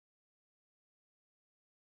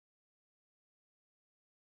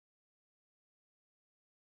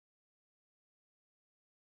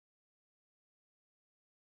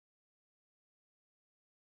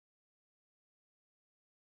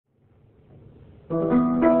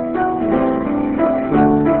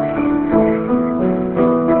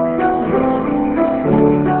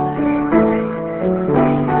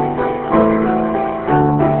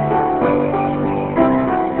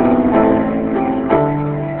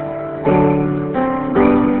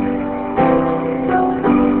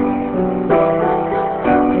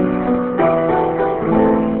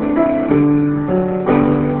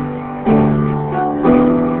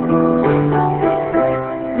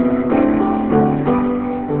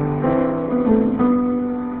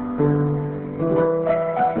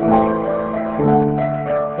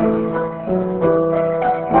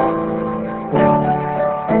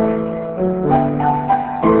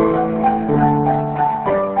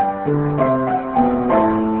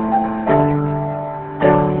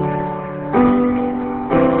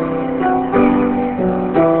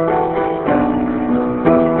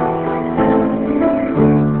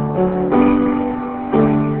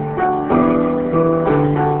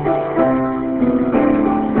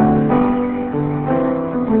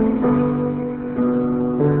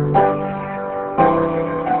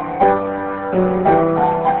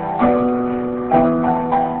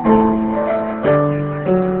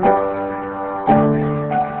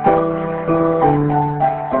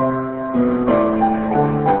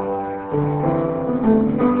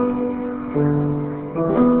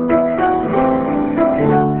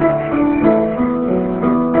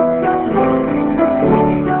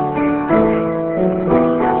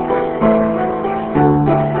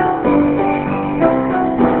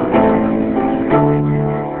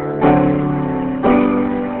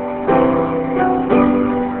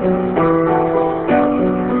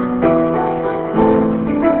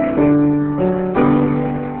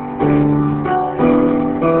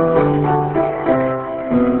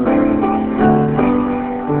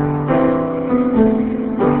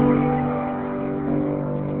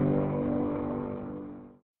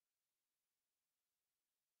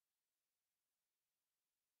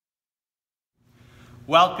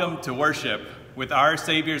Welcome to worship with Our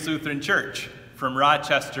Savior's Lutheran Church from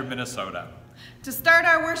Rochester, Minnesota. To start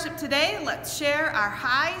our worship today, let's share our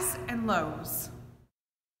highs and lows.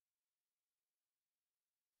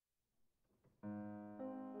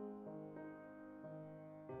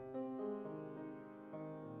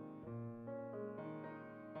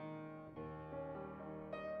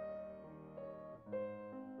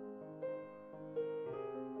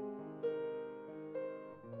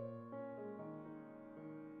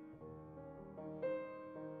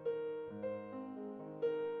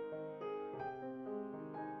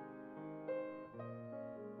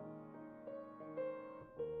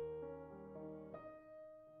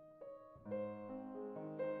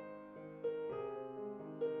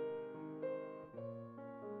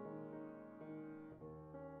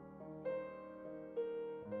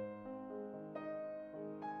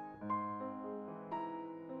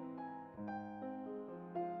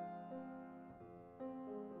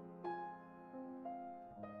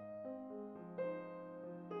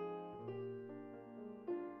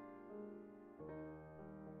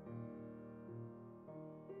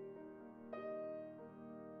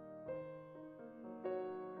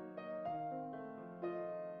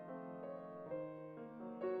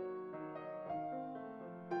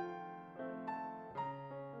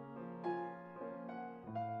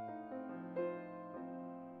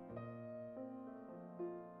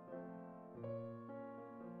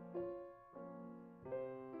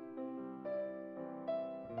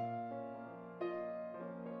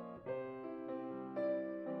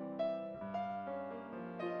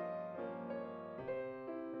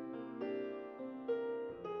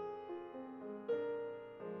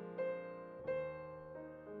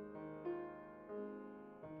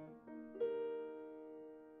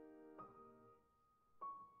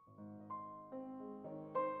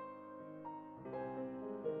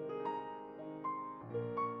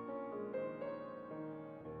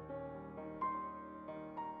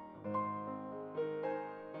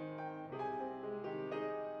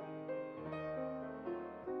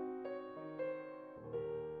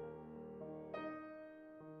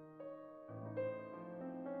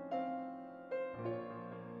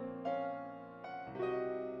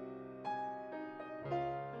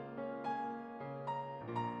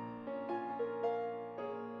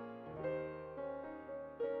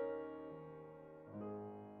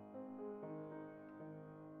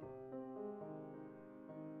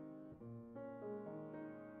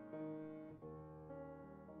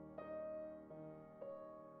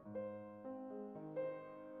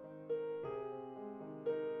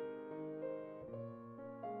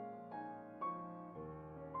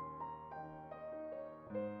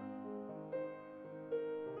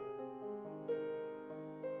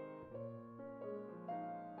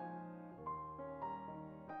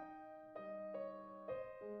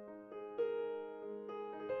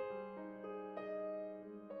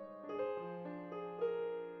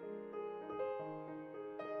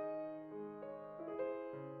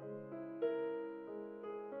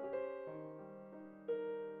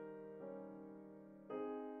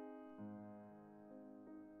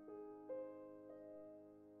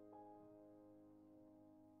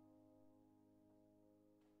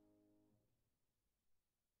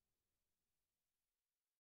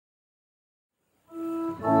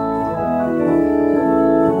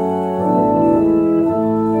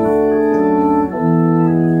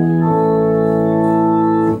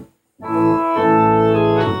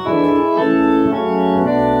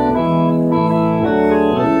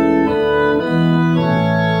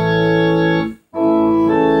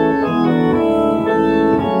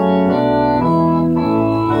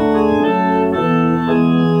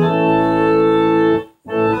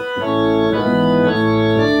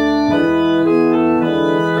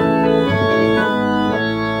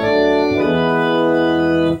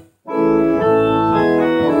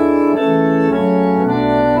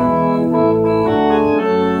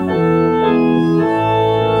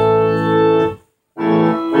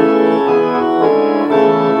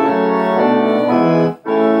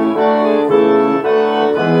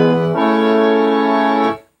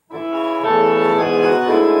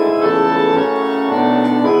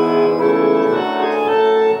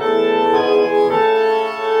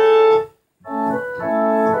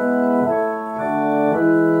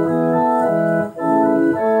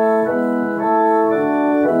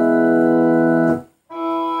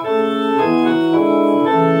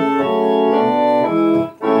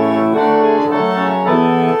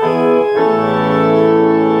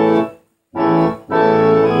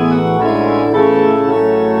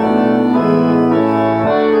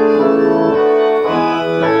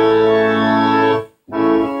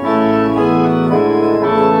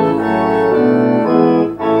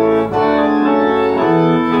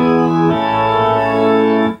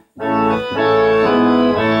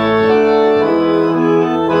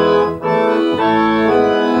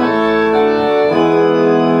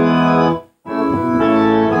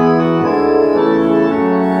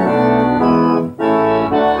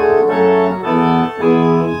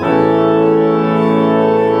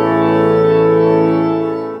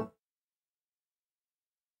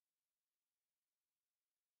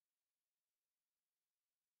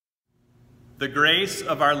 The grace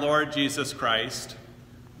of our Lord Jesus Christ,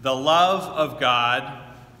 the love of God,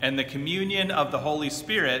 and the communion of the Holy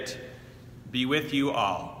Spirit be with you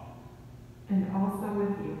all. And also with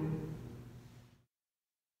you.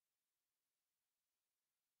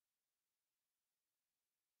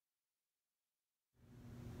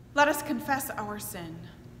 Let us confess our sin,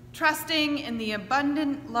 trusting in the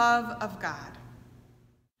abundant love of God.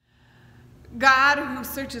 God who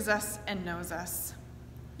searches us and knows us,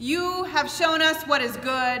 you have shown us what is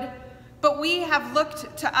good, but we have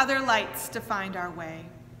looked to other lights to find our way.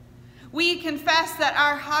 We confess that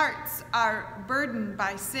our hearts are burdened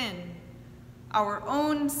by sin, our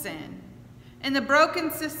own sin, and the broken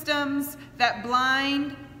systems that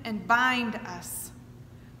blind and bind us.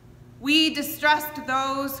 We distrust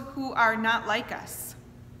those who are not like us.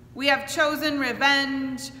 We have chosen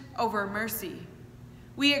revenge over mercy.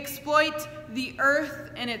 We exploit the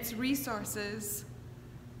earth and its resources,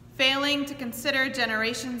 failing to consider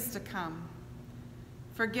generations to come.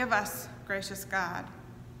 Forgive us, gracious God,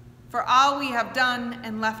 for all we have done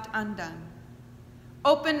and left undone.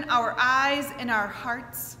 Open our eyes and our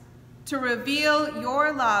hearts to reveal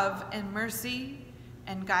your love and mercy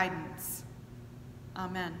and guidance.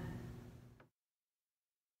 Amen.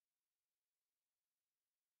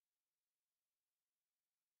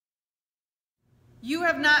 You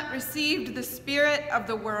have not received the Spirit of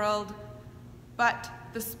the world, but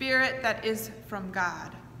the Spirit that is from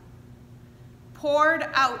God, poured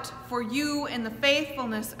out for you in the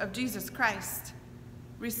faithfulness of Jesus Christ.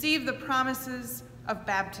 Receive the promises of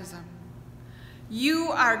baptism. You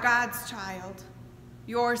are God's child.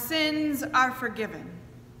 Your sins are forgiven.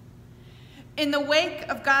 In the wake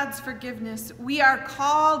of God's forgiveness, we are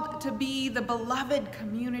called to be the beloved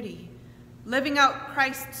community, living out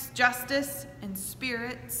Christ's justice and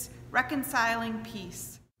Spirit's reconciling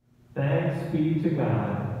peace. Thanks be to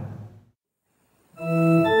God.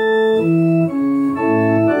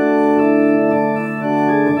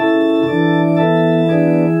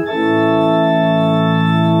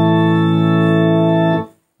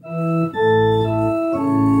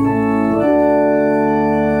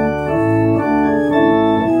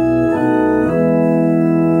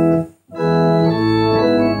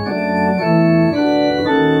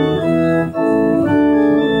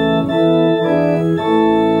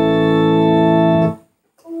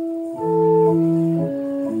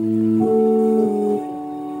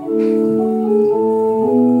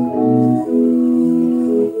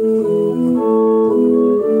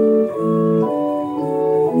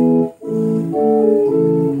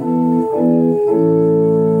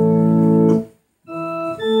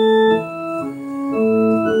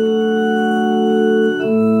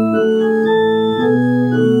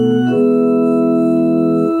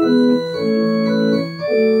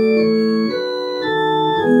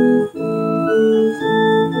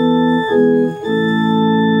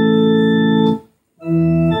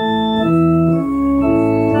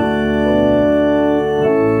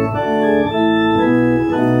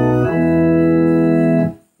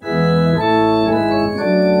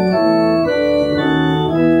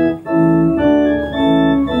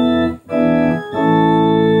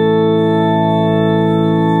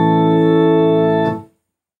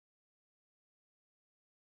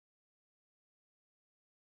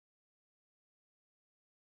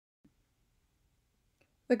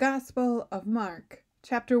 The Gospel of Mark,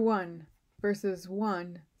 chapter 1, verses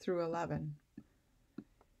 1 through 11.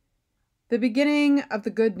 The beginning of the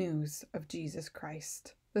good news of Jesus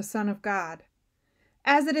Christ, the Son of God,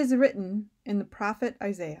 as it is written in the prophet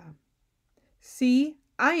Isaiah. See,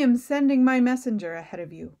 I am sending my messenger ahead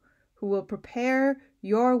of you, who will prepare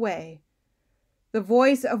your way. The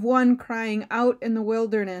voice of one crying out in the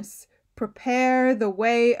wilderness, prepare the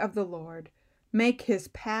way of the Lord, make his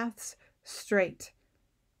paths straight.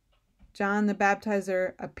 John the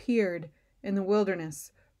Baptizer appeared in the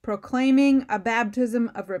wilderness, proclaiming a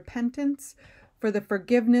baptism of repentance for the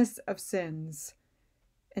forgiveness of sins.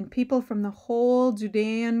 And people from the whole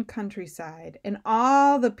Judean countryside and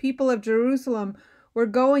all the people of Jerusalem were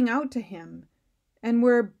going out to him and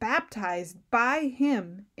were baptized by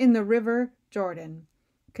him in the river Jordan,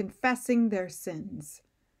 confessing their sins.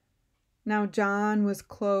 Now John was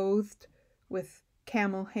clothed with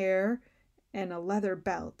camel hair and a leather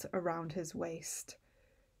belt around his waist,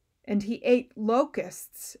 and he ate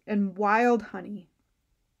locusts and wild honey.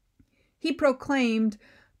 He proclaimed,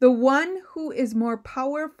 "The one who is more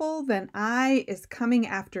powerful than I is coming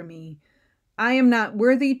after me. I am not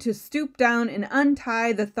worthy to stoop down and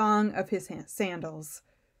untie the thong of his sandals.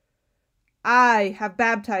 I have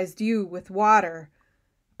baptized you with water,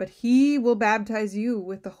 but he will baptize you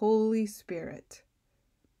with the Holy Spirit."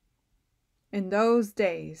 In those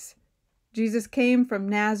days, Jesus came from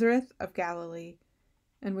Nazareth of Galilee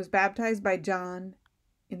and was baptized by John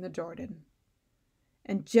in the Jordan.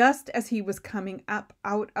 And just as he was coming up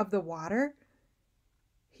out of the water,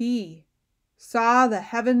 he saw the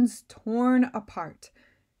heavens torn apart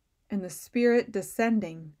and the Spirit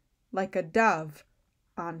descending like a dove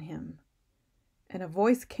on him. And a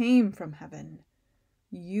voice came from heaven,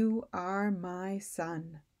 "You are my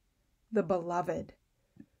Son, the Beloved.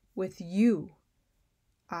 With you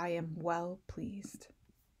I am well pleased."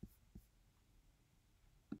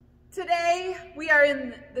 Today, we are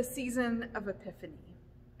in the season of Epiphany,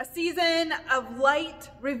 a season of light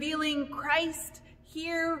revealing Christ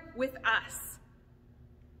here with us.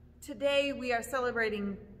 Today, we are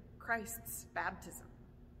celebrating Christ's baptism.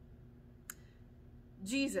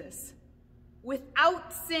 Jesus,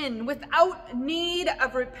 without sin, without need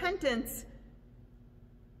of repentance,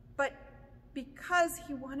 but because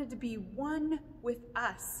he wanted to be one with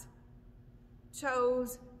us,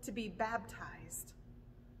 chose to be baptized.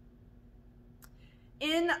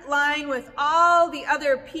 In line with all the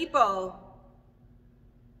other people,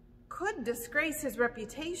 could disgrace his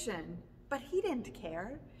reputation, but he didn't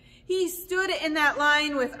care. He stood in that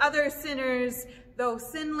line with other sinners, though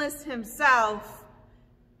sinless himself,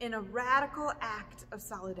 in a radical act of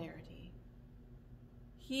solidarity.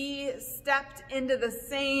 He stepped into the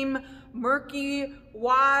same murky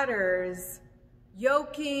waters,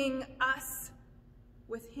 yoking us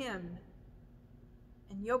with him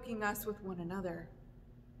and yoking us with one another.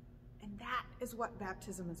 And that is what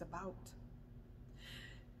baptism is about.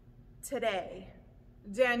 Today,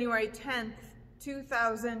 January 10th,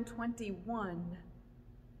 2021,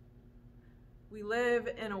 we live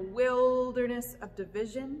in a wilderness of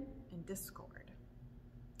division and discord.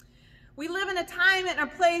 We live in a time and a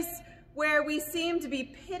place where we seem to be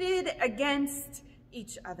pitted against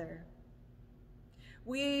each other.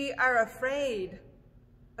 We are afraid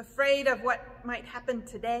of what might happen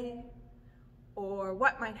today, or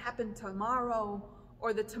what might happen tomorrow,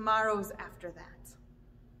 or the tomorrows after that.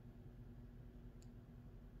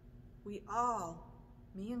 We all,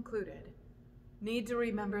 me included, need to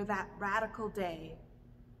remember that radical day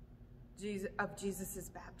of Jesus'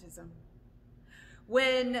 baptism,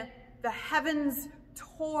 when the heavens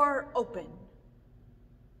tore open.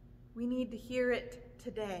 We need to hear it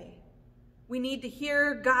today. We need to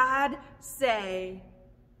hear God say,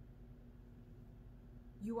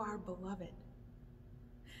 "You are beloved."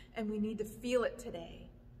 And we need to feel it today.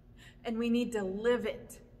 And we need to live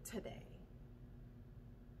it today.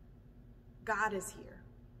 God is here.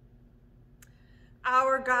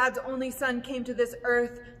 Our God's only Son came to this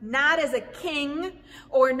earth not as a king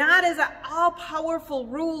or not as an all-powerful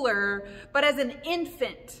ruler, but as an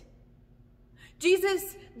infant.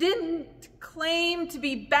 Jesus didn't claim to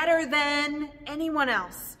be better than anyone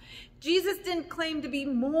else. Jesus didn't claim to be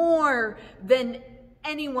more than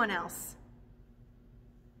anyone else.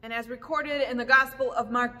 And as recorded in the Gospel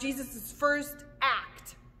of Mark, Jesus' first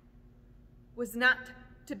act was not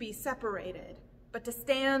to be separated, but to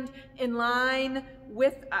stand in line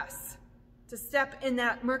with us, to step in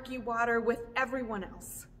that murky water with everyone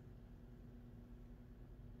else.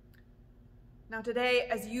 Now today,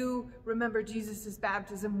 as you remember Jesus'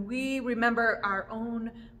 baptism, we remember our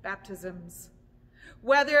own baptisms.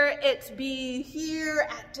 Whether it be here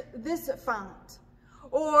at this font,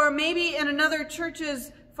 or maybe in another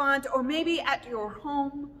church's font, or maybe at your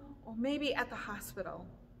home, or maybe at the hospital,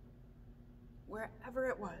 wherever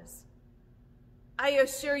it was. I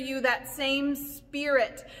assure you that same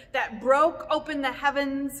Spirit that broke open the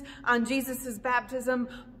heavens on Jesus' baptism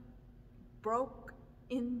broke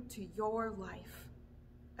into your life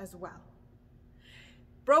as well.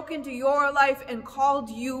 Broke into your life and called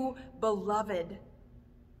you beloved.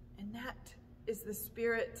 And that is the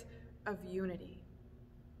spirit of unity.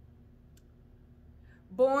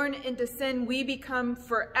 Born into sin, we become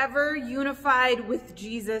forever unified with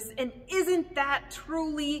Jesus. And isn't that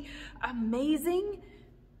truly amazing?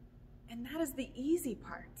 And that is the easy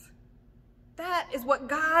part. That is what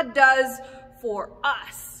God does for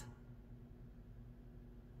us.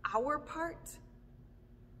 Our part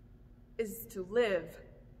is to live,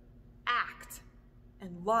 act,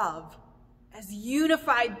 and love as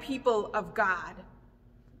unified people of God,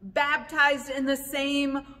 baptized in the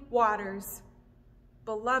same waters,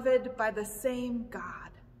 beloved by the same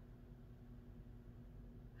God.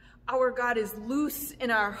 Our God is loose in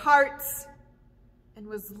our hearts and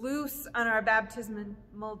was loose on our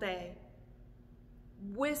baptismal day,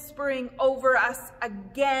 whispering over us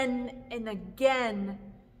again and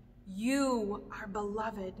again, "You are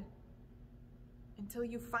beloved," until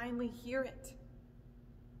you finally hear it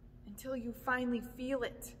until you finally feel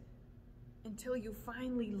it, until you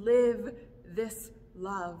finally live this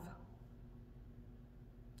love.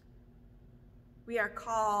 We are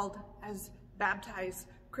called as baptized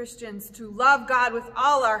Christians to love God with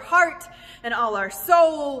all our heart and all our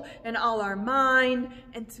soul and all our mind,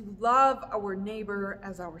 and to love our neighbor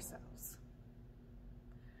as ourselves.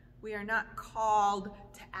 We are not called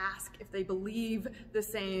to ask if they believe the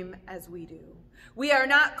same as we do. We are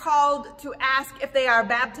not called to ask if they are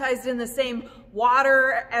baptized in the same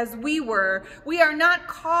water as we were. We are not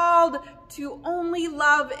called to only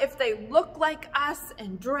love if they look like us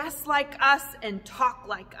and dress like us and talk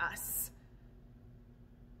like us.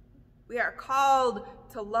 We are called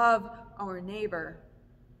to love our neighbor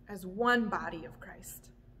as one body of Christ.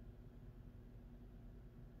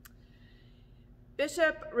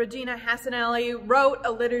 Bishop Regina Hassanelli wrote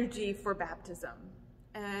a liturgy for baptism.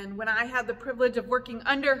 And when I had the privilege of working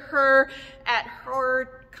under her at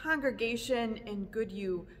her congregation in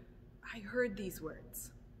Goodhue, I heard these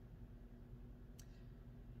words.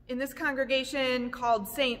 In this congregation called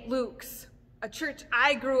St. Luke's, a church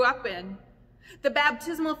I grew up in, the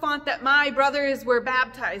baptismal font that my brothers were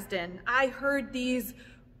baptized in, I heard these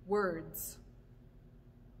words.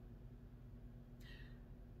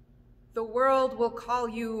 The world will call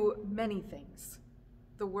you many things.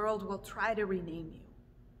 The world will try to rename you.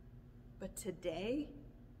 But today,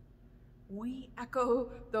 we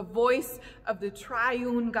echo the voice of the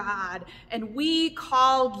triune God, and we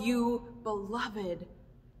call you beloved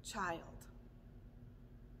child.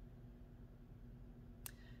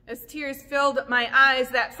 As tears filled my eyes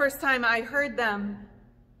that first time I heard them,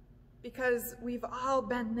 because we've all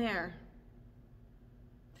been there.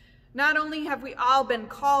 Not only have we all been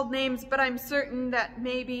called names, but I'm certain that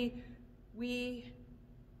maybe we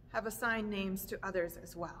have assigned names to others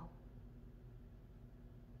as well.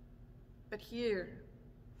 But here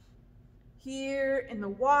in the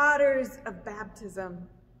waters of baptism,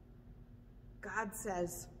 God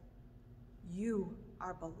says, you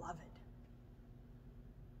are beloved.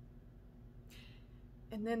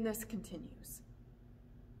 And then this continues.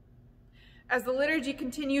 As the liturgy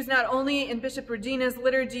continues, not only in Bishop Regina's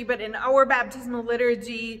liturgy, but in our baptismal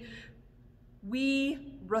liturgy,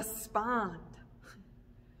 we respond.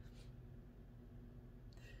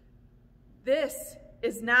 This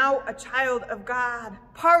is now a child of God,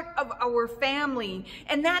 part of our family,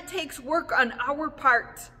 and that takes work on our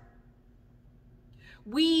part.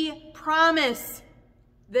 We promise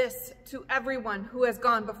this to everyone who has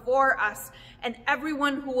gone before us and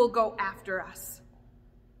everyone who will go after us.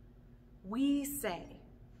 We say,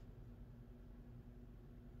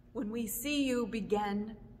 when we see you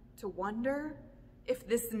begin to wonder if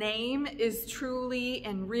this name is truly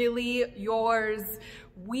and really yours,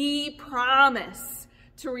 we promise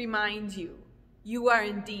to remind you, you are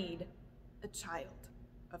indeed a child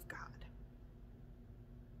of God.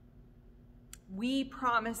 We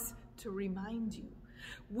promise to remind you.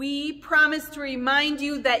 We promise to remind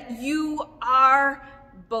you that you are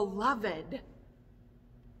beloved.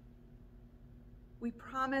 We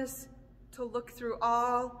promise to look through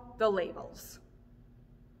all the labels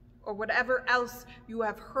or whatever else you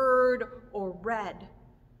have heard or read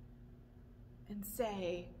and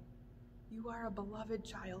say, you are a beloved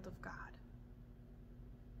child of God.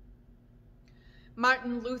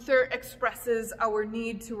 Martin Luther expresses our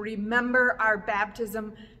need to remember our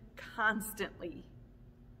baptism constantly.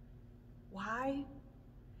 Why?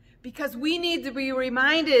 Because we need to be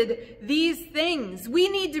reminded these things. We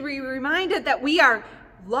need to be reminded that we are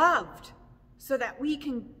loved so that we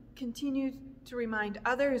can continue to remind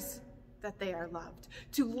others that they are loved,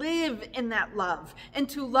 to live in that love, and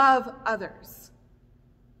to love others.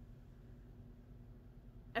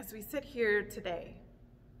 As we sit here today,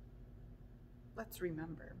 let's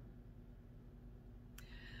remember.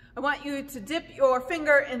 I want you to dip your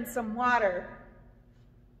finger in some water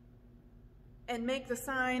and make the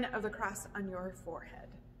sign of the cross on your forehead.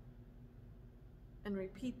 And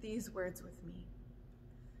repeat these words with me.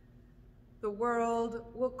 The world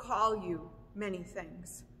will call you many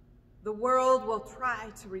things. The world will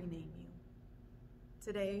try to rename you.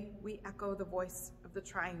 Today, we echo the voice of the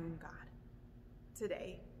triune God.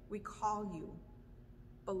 Today, we call you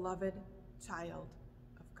beloved child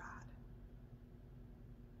of God.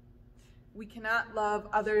 We cannot love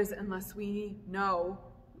others unless we know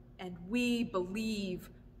and we believe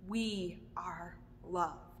we are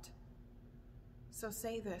loved. So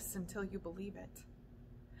say this until you believe it.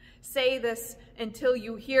 Say this until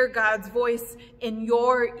you hear God's voice in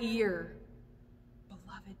your ear.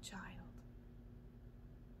 Beloved child.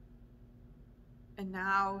 And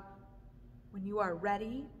now, when you are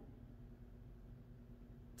ready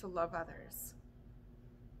to love others.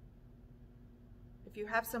 If you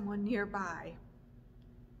have someone nearby,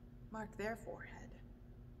 mark their forehead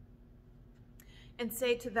and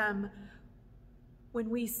say to them, when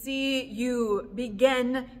we see you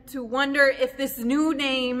begin to wonder if this new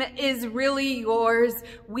name is really yours,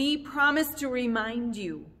 we promise to remind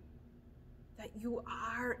you that you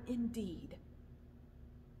are indeed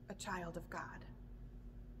a child of God.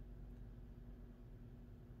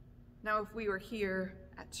 Now, if we were here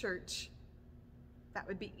at church, that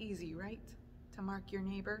would be easy, right? To mark your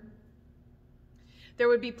neighbor. There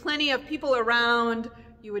would be plenty of people around.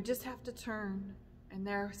 You would just have to turn, and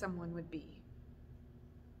there someone would be.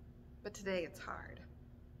 But today it's hard.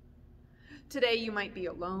 Today you might be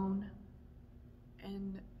alone,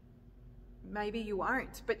 and maybe you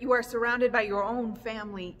aren't, but you are surrounded by your own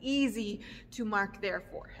family, easy to mark their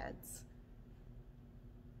foreheads.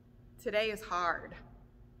 Today is hard.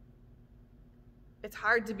 It's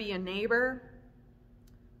hard to be a neighbor.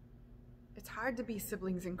 It's hard to be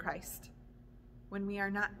siblings in Christ when we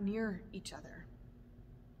are not near each other.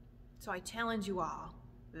 So I challenge you all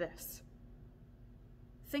this.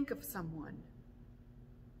 Think of someone.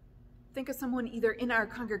 Think of someone either in our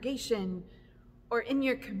congregation or in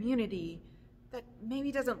your community that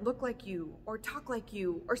maybe doesn't look like you, or talk like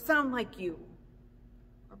you, or sound like you,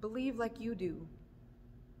 or believe like you do.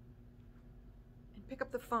 And pick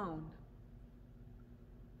up the phone,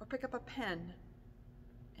 or pick up a pen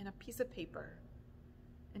and a piece of paper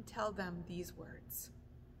and tell them these words.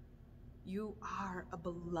 You are a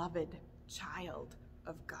beloved child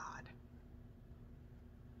of God.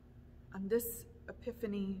 On this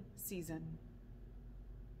Epiphany season,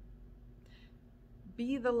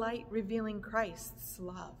 be the light revealing Christ's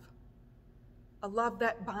love, a love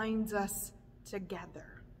that binds us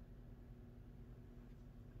together.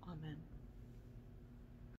 Amen.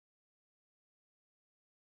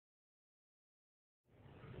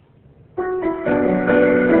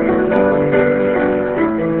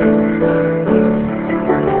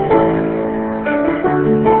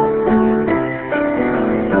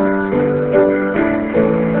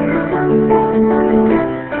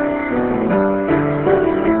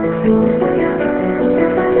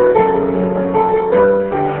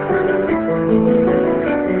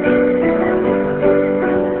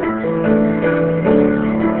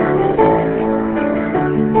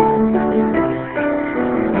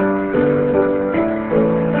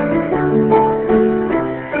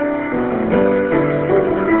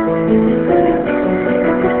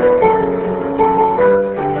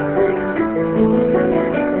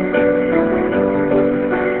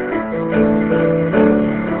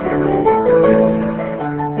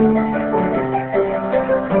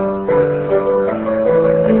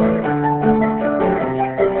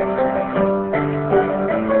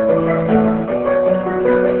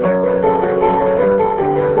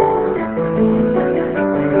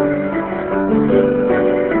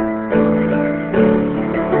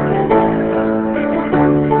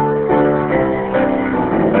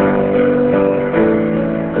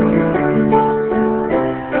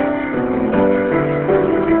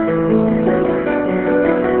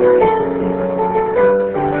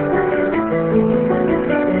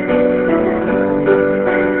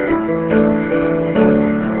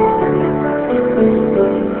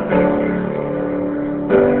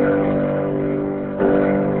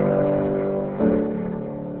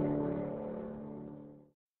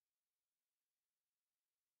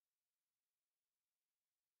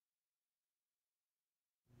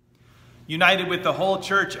 United with the whole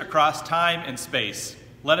church across time and space,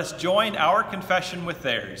 let us join our confession with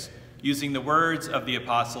theirs, using the words of the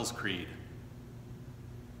Apostles' Creed.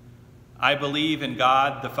 I believe in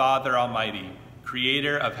God, the Father Almighty,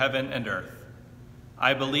 creator of heaven and earth.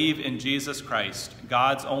 I believe in Jesus Christ,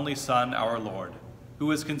 God's only Son, our Lord, who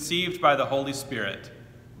was conceived by the Holy Spirit,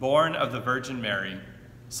 born of the Virgin Mary,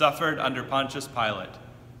 suffered under Pontius Pilate,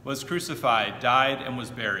 was crucified, died, and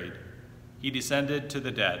was buried. He descended to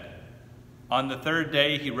the dead. On the third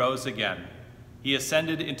day he rose again. He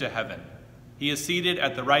ascended into heaven. He is seated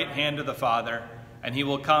at the right hand of the Father, and he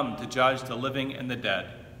will come to judge the living and the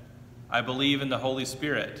dead. I believe in the Holy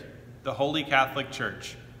Spirit, the Holy Catholic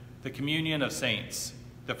Church, the communion of saints,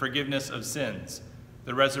 the forgiveness of sins,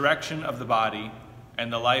 the resurrection of the body,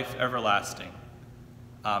 and the life everlasting.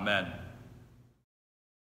 Amen.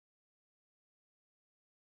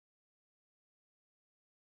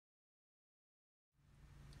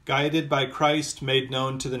 Guided by Christ made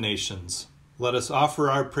known to the nations, let us offer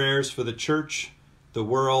our prayers for the Church, the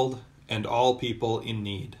world, and all people in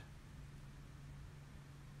need.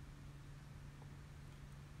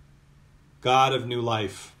 God of new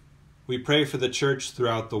life, we pray for the church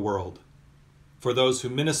throughout the world, for those who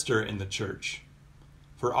minister in the church,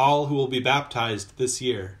 for all who will be baptized this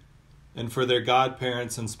year, and for their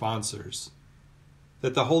godparents and sponsors,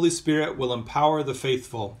 that the Holy Spirit will empower the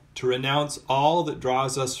faithful to renounce all that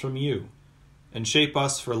draws us from you and shape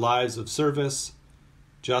us for lives of service,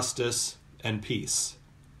 justice, and peace.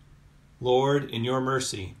 Lord, in your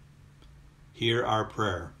mercy, hear our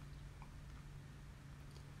prayer.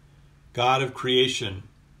 God of creation,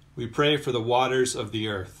 we pray for the waters of the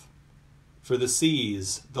earth, for the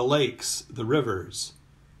seas, the lakes, the rivers,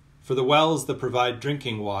 for the wells that provide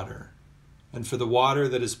drinking water, and for the water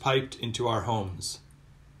that is piped into our homes,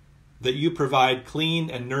 that you provide clean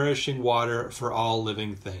and nourishing water for all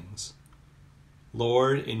living things.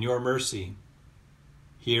 Lord, in your mercy,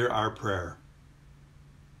 hear our prayer.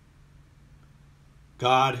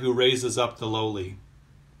 God who raises up the lowly,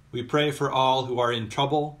 we pray for all who are in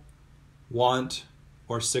trouble, want,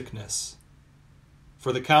 or sickness,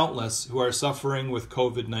 for the countless who are suffering with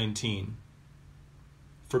COVID-19,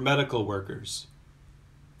 for medical workers,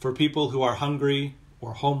 for people who are hungry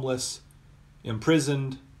or homeless,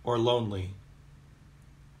 imprisoned or lonely.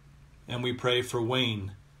 And we pray for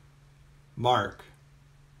Wayne, Mark,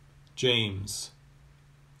 James,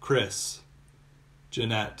 Chris,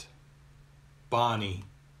 Jeanette, Bonnie,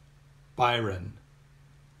 Byron,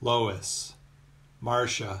 Lois,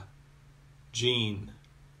 Marcia, Jean,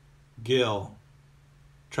 Gil,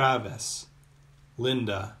 Travis,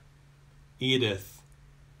 Linda, Edith,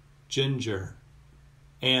 Ginger,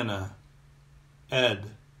 Anna, Ed,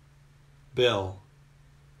 Bill,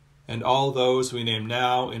 and all those we name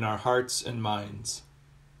now in our hearts and minds.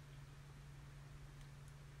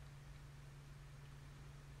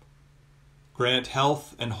 Grant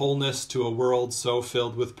health and wholeness to a world so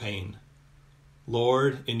filled with pain.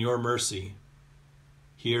 Lord, in your mercy,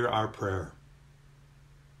 hear our prayer.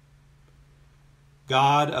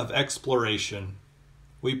 God of exploration,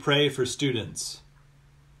 we pray for students,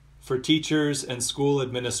 for teachers and school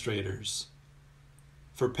administrators,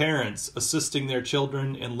 for parents assisting their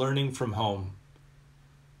children in learning from home,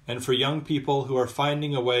 and for young people who are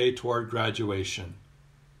finding a way toward graduation.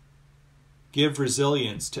 Give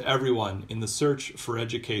resilience to everyone in the search for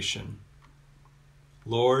education.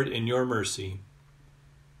 Lord, in your mercy,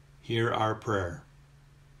 hear our prayer.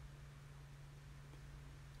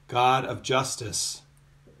 God of justice,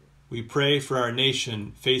 we pray for our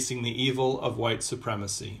nation facing the evil of white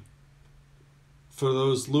supremacy, for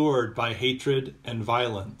those lured by hatred and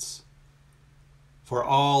violence, for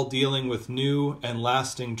all dealing with new and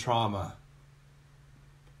lasting trauma,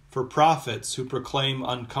 for prophets who proclaim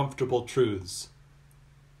uncomfortable truths,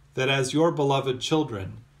 that as your beloved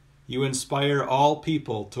children, you inspire all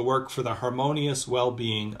people to work for the harmonious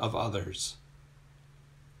well-being of others.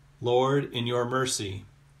 Lord, in your mercy,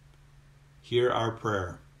 hear our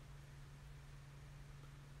prayer.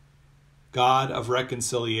 God of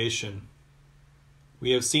reconciliation,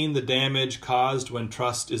 we have seen the damage caused when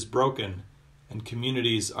trust is broken and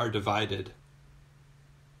communities are divided.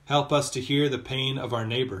 Help us to hear the pain of our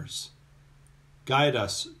neighbors. Guide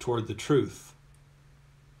us toward the truth.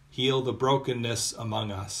 Heal the brokenness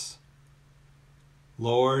among us.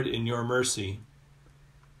 Lord, in your mercy,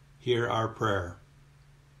 hear our prayer.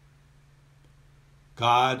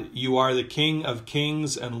 God, you are the King of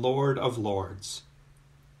kings and Lord of lords.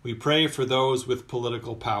 We pray for those with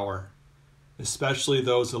political power, especially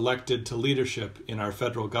those elected to leadership in our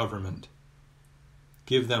federal government.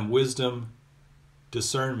 Give them wisdom,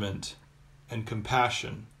 discernment, and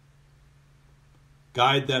compassion.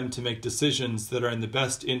 Guide them to make decisions that are in the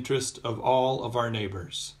best interest of all of our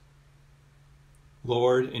neighbors.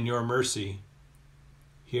 Lord, in your mercy,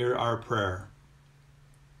 hear our prayer.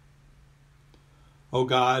 O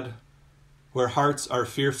God, where hearts are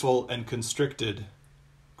fearful and constricted,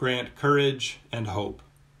 grant courage and hope.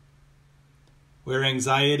 Where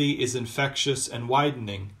anxiety is infectious and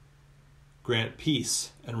widening, grant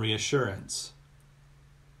peace and reassurance.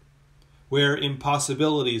 Where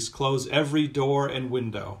impossibilities close every door and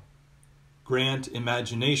window, grant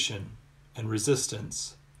imagination and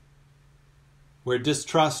resistance. Where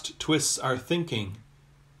distrust twists our thinking,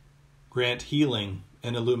 grant healing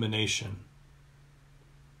and illumination.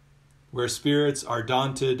 Where spirits are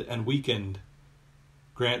daunted and weakened,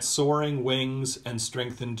 grant soaring wings and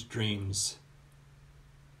strengthened dreams.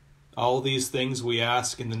 All these things we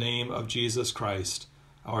ask in the name of Jesus Christ,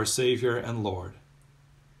 our Savior and Lord.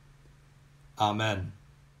 Amen.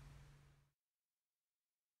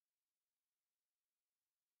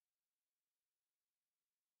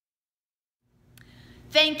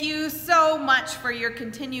 Thank you so much for your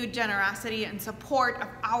continued generosity and support of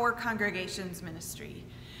our congregation's ministry.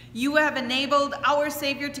 You have enabled our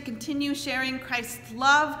Savior to continue sharing Christ's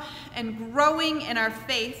love and growing in our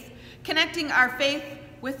faith, connecting our faith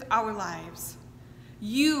with our lives.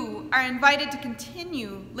 You are invited to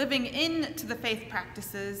continue living into the faith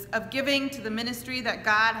practices of giving to the ministry that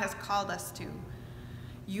God has called us to.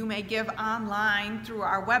 You may give online through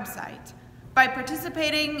our website, by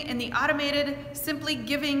participating in the automated Simply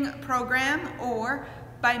Giving program, or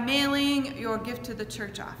by mailing your gift to the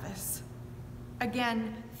church office.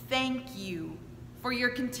 Again, thank you for your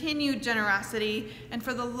continued generosity and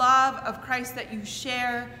for the love of Christ that you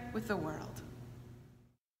share with the world.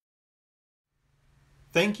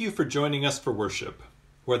 Thank you for joining us for worship.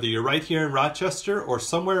 Whether you're right here in Rochester or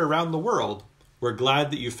somewhere around the world, we're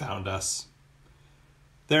glad that you found us.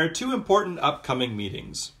 There are 2 important upcoming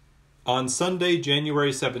meetings. On Sunday,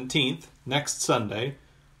 January 17th, next Sunday,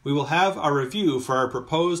 we will have our review for our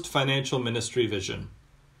proposed financial ministry vision.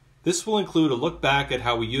 This will include a look back at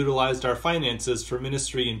how we utilized our finances for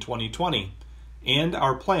ministry in 2020 and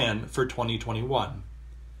our plan for 2021.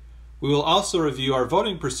 We will also review our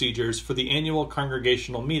voting procedures for the annual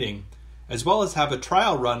congregational meeting, as well as have a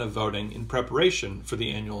trial run of voting in preparation for the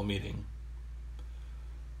annual meeting.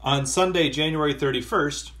 On Sunday, January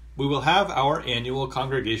 31st, we will have our annual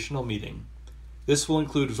congregational meeting. This will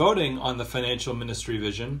include voting on the financial ministry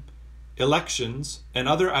vision, elections, and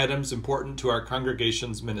other items important to our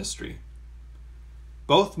congregation's ministry.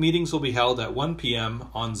 Both meetings will be held at 1 p.m.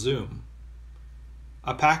 on Zoom.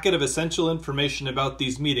 A packet of essential information about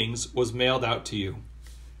these meetings was mailed out to you.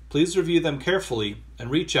 Please review them carefully and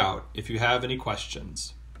reach out if you have any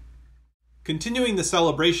questions. Continuing the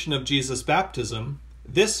celebration of Jesus' baptism,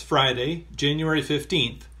 this Friday, January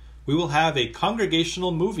 15th, we will have a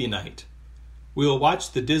congregational movie night. We will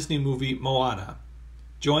watch the Disney movie Moana.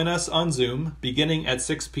 Join us on Zoom beginning at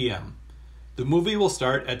 6 p.m. The movie will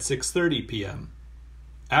start at 6:30 p.m.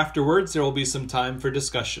 Afterwards, there will be some time for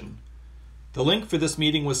discussion. The link for this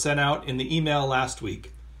meeting was sent out in the email last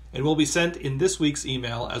week and will be sent in this week's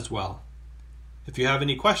email as well. If you have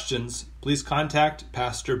any questions, please contact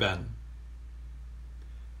Pastor Ben.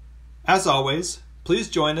 As always, please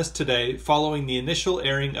join us today following the initial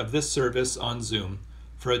airing of this service on Zoom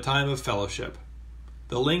for a time of fellowship.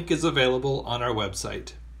 The link is available on our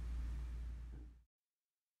website.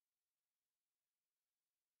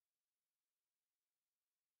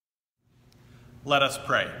 Let us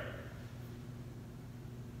pray.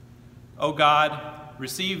 O God,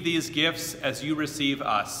 receive these gifts as you receive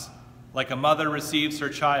us, like a mother receives her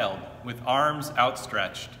child with arms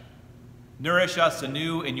outstretched. Nourish us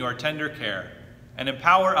anew in your tender care, and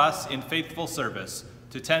empower us in faithful service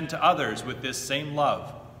to tend to others with this same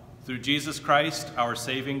love, through Jesus Christ, our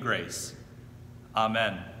saving grace.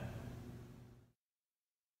 Amen.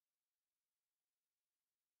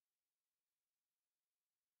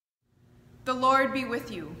 The Lord be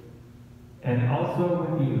with you. And also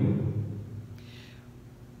with you.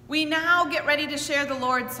 We now get ready to share the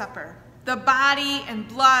Lord's Supper, the body and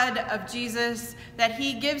blood of Jesus that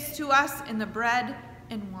he gives to us in the bread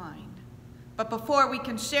and wine. But before we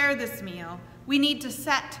can share this meal, we need to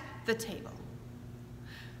set the table.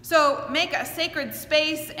 So make a sacred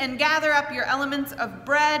space and gather up your elements of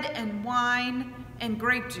bread and wine and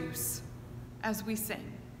grape juice as we sing.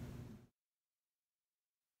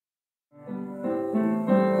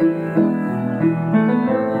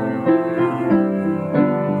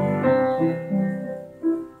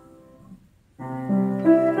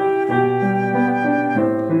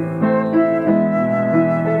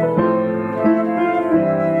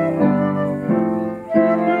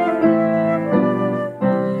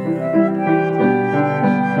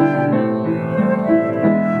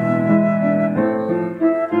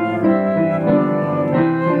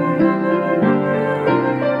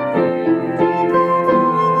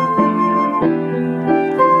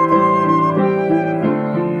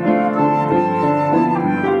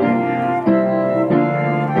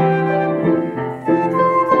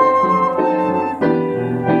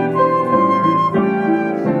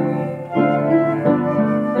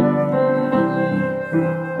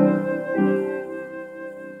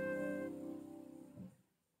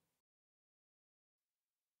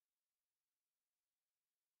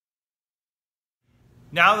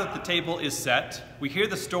 Now that the table is set, we hear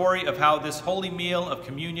the story of how this holy meal of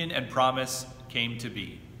communion and promise came to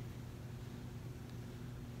be.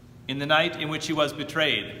 In the night in which he was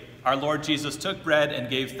betrayed, our Lord Jesus took bread and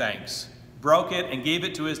gave thanks, broke it and gave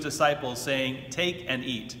it to his disciples, saying, "Take and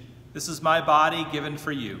eat. This is my body given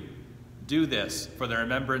for you. Do this for the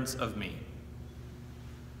remembrance of me."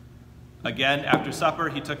 Again, after supper,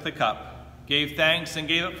 he took the cup, gave thanks, and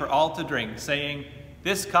gave it for all to drink, saying,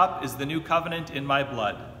 "This cup is the new covenant in my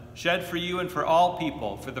blood. shed for you and for all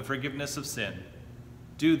people for the forgiveness of sin.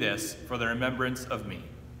 Do this for the remembrance of me.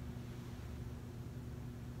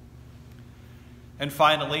 And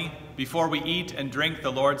finally, before we eat and drink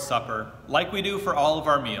the Lord's Supper, like we do for all of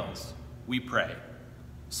our meals, we pray.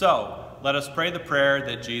 So, let us pray the prayer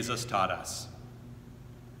that Jesus taught us.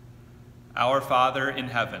 Our Father in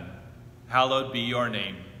heaven, hallowed be your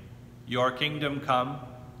name. Your kingdom come,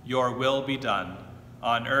 your will be done,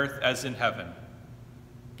 on earth as in heaven.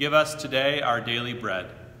 Give us today our daily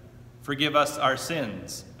bread. Forgive us our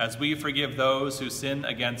sins, as we forgive those who sin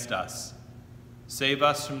against us. Save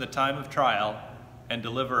us from the time of trial, and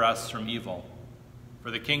deliver us from evil.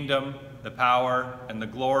 For the kingdom, the power, and the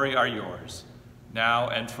glory are yours, now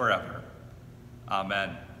and forever.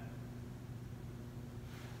 Amen.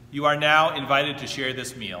 You are now invited to share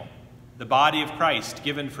this meal, the body of Christ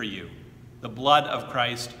given for you, the blood of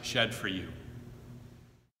Christ shed for you.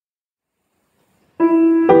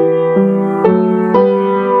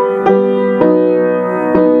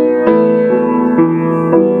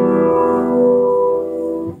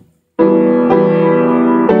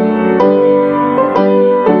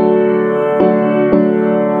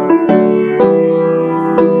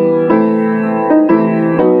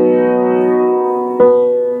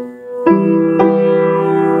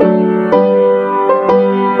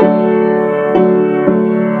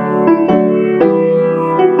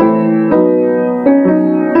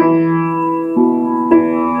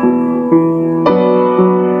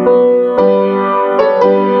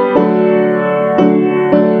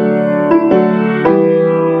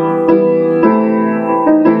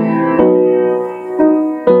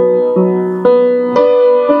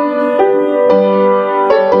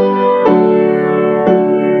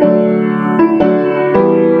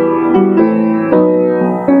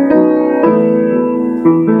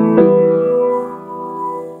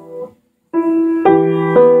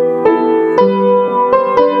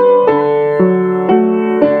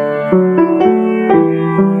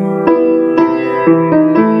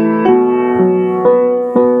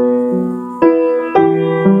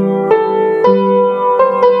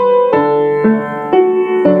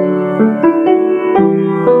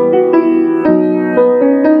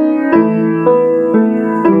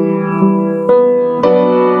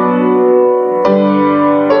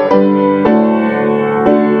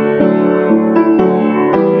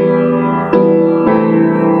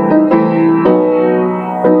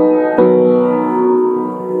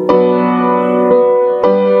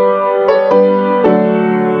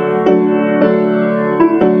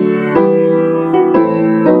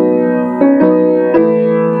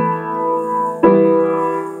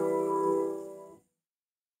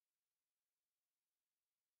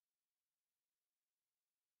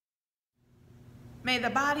 May the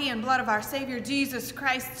body and blood of our Savior Jesus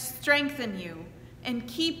Christ strengthen you and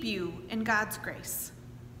keep you in God's grace.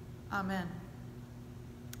 Amen.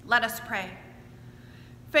 Let us pray.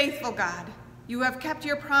 Faithful God, you have kept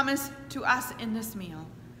your promise to us in this meal,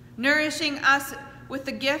 nourishing us with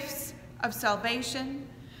the gifts of salvation.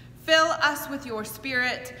 Fill us with your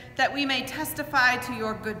Spirit that we may testify to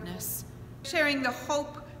your goodness, sharing the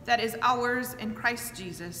hope that is ours in Christ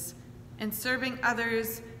Jesus and serving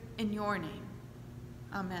others in your name.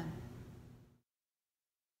 Amen.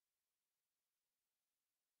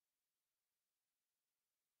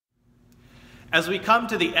 As we come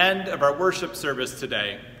to the end of our worship service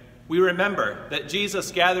today, we remember that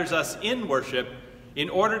Jesus gathers us in worship in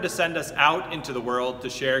order to send us out into the world to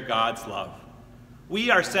share God's love.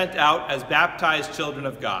 We are sent out as baptized children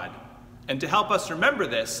of God. And to help us remember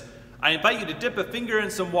this, I invite you to dip a finger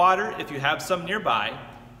in some water if you have some nearby,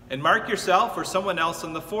 and mark yourself or someone else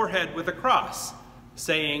on the forehead with a cross,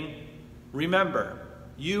 saying, "Remember,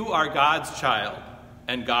 you are God's child,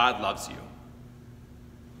 and God loves you."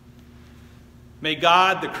 May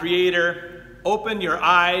God, the Creator, open your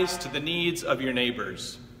eyes to the needs of your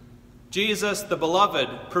neighbors. Jesus, the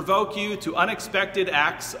Beloved, provoke you to unexpected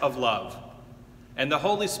acts of love. And the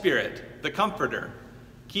Holy Spirit, the Comforter,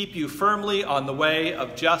 keep you firmly on the way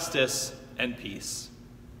of justice and peace.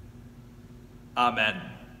 Amen.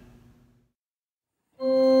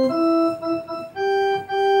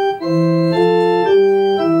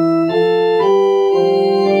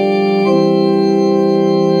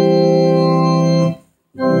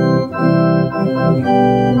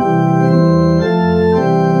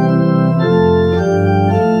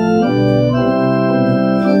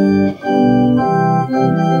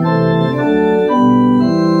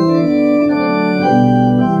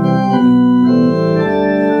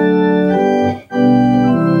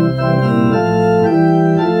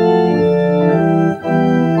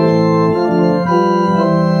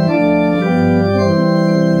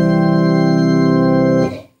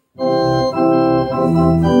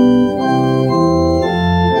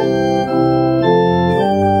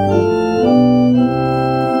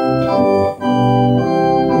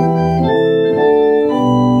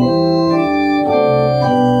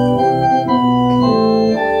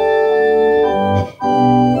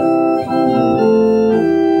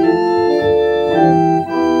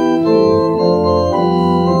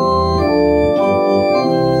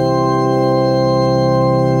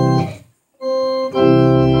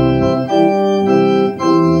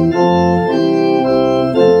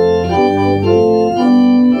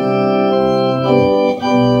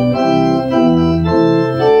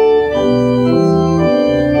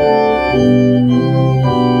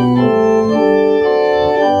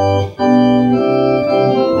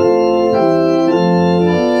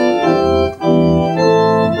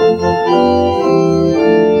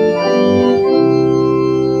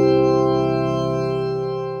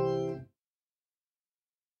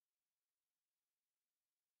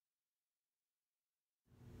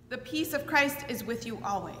 Christ is with you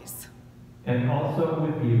always. And also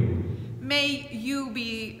with you. May you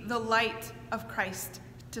be the light of Christ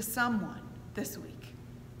to someone this week.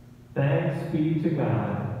 Thanks be to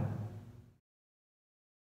God.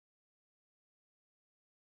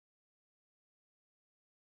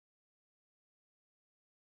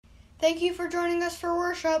 Thank you for joining us for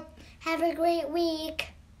worship. Have a great week.